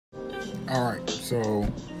All right, so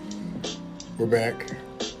we're back.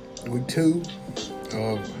 Week 2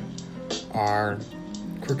 of our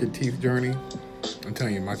crooked teeth journey. I'm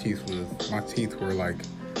telling you, my teeth were like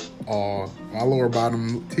all my lower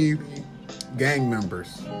bottom teeth, gang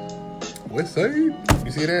members. What's up? You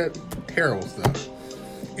see that? Terrible stuff.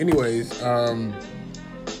 Anyways,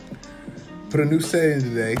 put a new set in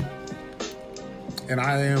today, and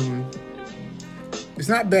it's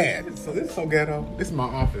not bad. This is so ghetto. This is my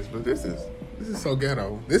office, but this is so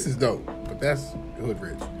ghetto. This is dope, but that's hood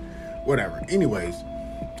rich. Whatever. Anyways,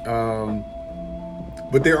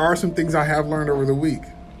 but there are some things I have learned over the week,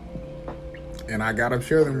 and I gotta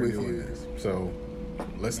share them with you. So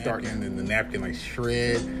let's start. And then the napkin like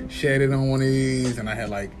shedded on one of these, and I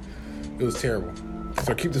had it was terrible.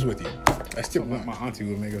 So keep this with you. I still want my auntie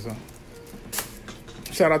would make us some.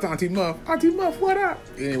 Shout out to Auntie Muff. Auntie Muff, what up?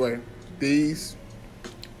 Anyway, these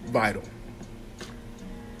vital.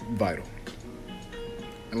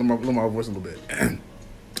 And lower my voice a little bit.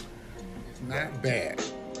 It's not bad,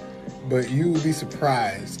 but you will be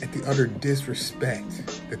surprised at the utter disrespect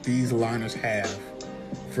that these liners have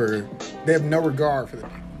for. They have no regard for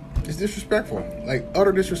them. It's disrespectful, like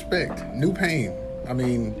utter disrespect. New pain. I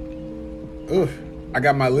mean, ugh. I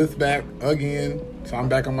got my lift back again, so I'm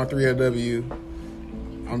back on my 3LW.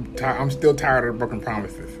 I'm still tired of the broken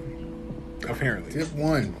promises. Apparently. Tip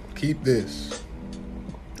 1, keep this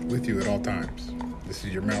with you at all times. This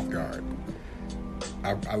is your mouth guard.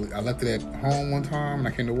 I left it at home one time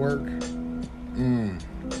when I came to work.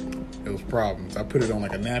 It was problems. I put it on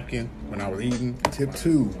like a napkin when I was eating. Tip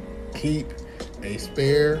 2, keep a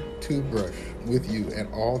spare toothbrush with you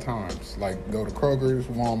at all times. Like go to Kroger's,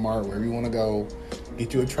 Walmart, wherever you want to go.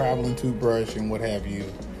 Get you a traveling toothbrush and what have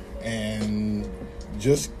you. And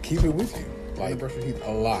just keep it with you. Like brush your teeth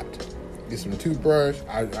a lot. Get some toothbrush.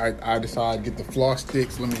 I decided to get the floss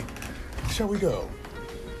sticks. Shall we go?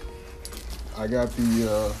 I got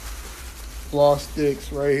the floss sticks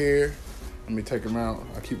right here. Let me take them out.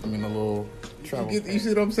 I keep them in a little travel. You see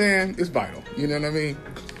what I'm saying? It's vital. You know what I mean?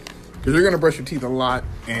 Because you're going to brush your teeth a lot.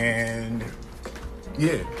 And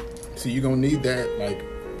yeah. So you're going to need that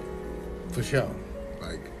for sure.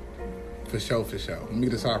 For sure. Let me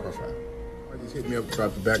get a side profile. Just hit me up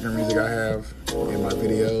about the background music I have in my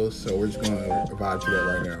videos, so we're just gonna vibe to that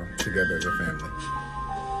right now together as a family.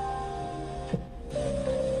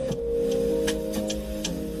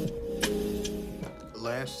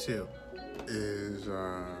 Last tip is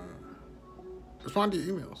respond to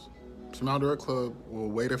your emails. SmileDirectClub will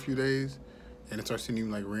wait a few days and it starts sending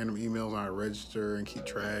you random emails on register and keep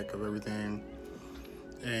track of everything,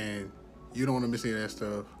 and you don't want to miss any of that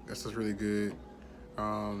stuff. That stuff's really good.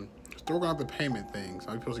 Still working out the payment things.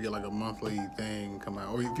 I'm supposed to get a monthly thing come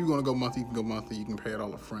out. Or if you want to go monthly, you can go monthly. You can pay it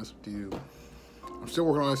all up front to you. I'm still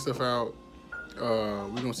working all that stuff out. We're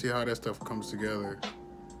going to see how that stuff comes together.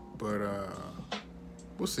 But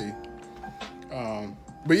we'll see.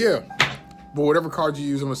 But yeah. But whatever card you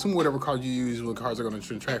use, I'm assuming whatever card you use, what cards are going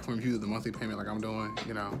to track from you the monthly payment like I'm doing,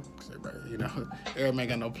 because everybody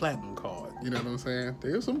got no platinum card, you know what I'm saying?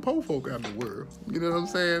 There's some poor folk out in the world, you know what I'm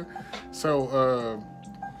saying? So,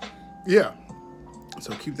 yeah.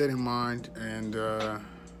 So keep that in mind, and,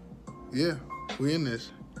 yeah, we in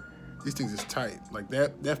this. These things is tight.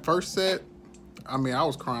 That first set, I mean, I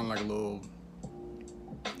was crying like a little,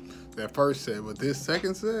 that first set, but this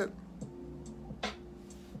second set,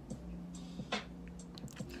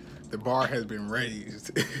 the bar has been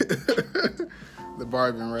raised. The bar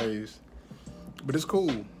has been raised. But it's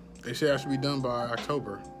cool. They say I should be done by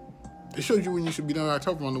October. It shows you when you should be done by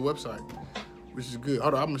October on the website, which is good.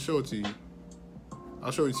 Hold on, I'm going to show it to you.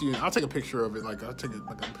 I'll show it to you. I'll take a picture of it. I'll take a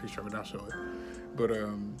picture of it and I'll show it. But,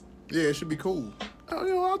 yeah, it should be cool.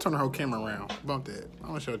 I'll turn the whole camera around. Bump that. I'm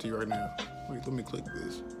going to show it to you right now. Wait, let me click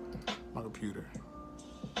this. My computer.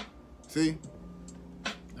 See?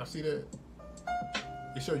 Y'all see that?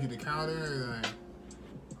 It shows you the calendar and everything.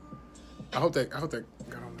 I hope that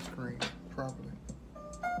got on the screen properly.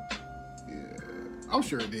 Yeah, I'm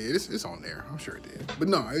sure it did. It's on there. I'm sure it did. But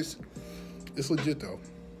no, it's legit though.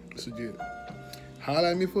 It's legit.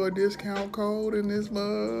 Holla at me for a discount code in this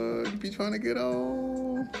mug if you're trying to get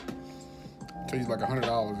on. Tell you $100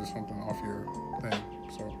 or something off your thing.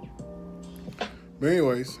 So, but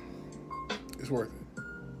anyways, it's worth it.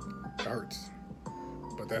 It hurts,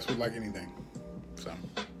 but that's with anything. So,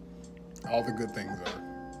 all the good things are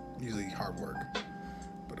usually hard work.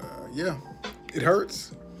 But, yeah, it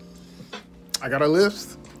hurts. I got a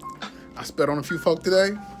list. I sped on a few folk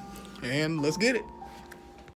today, and let's get it.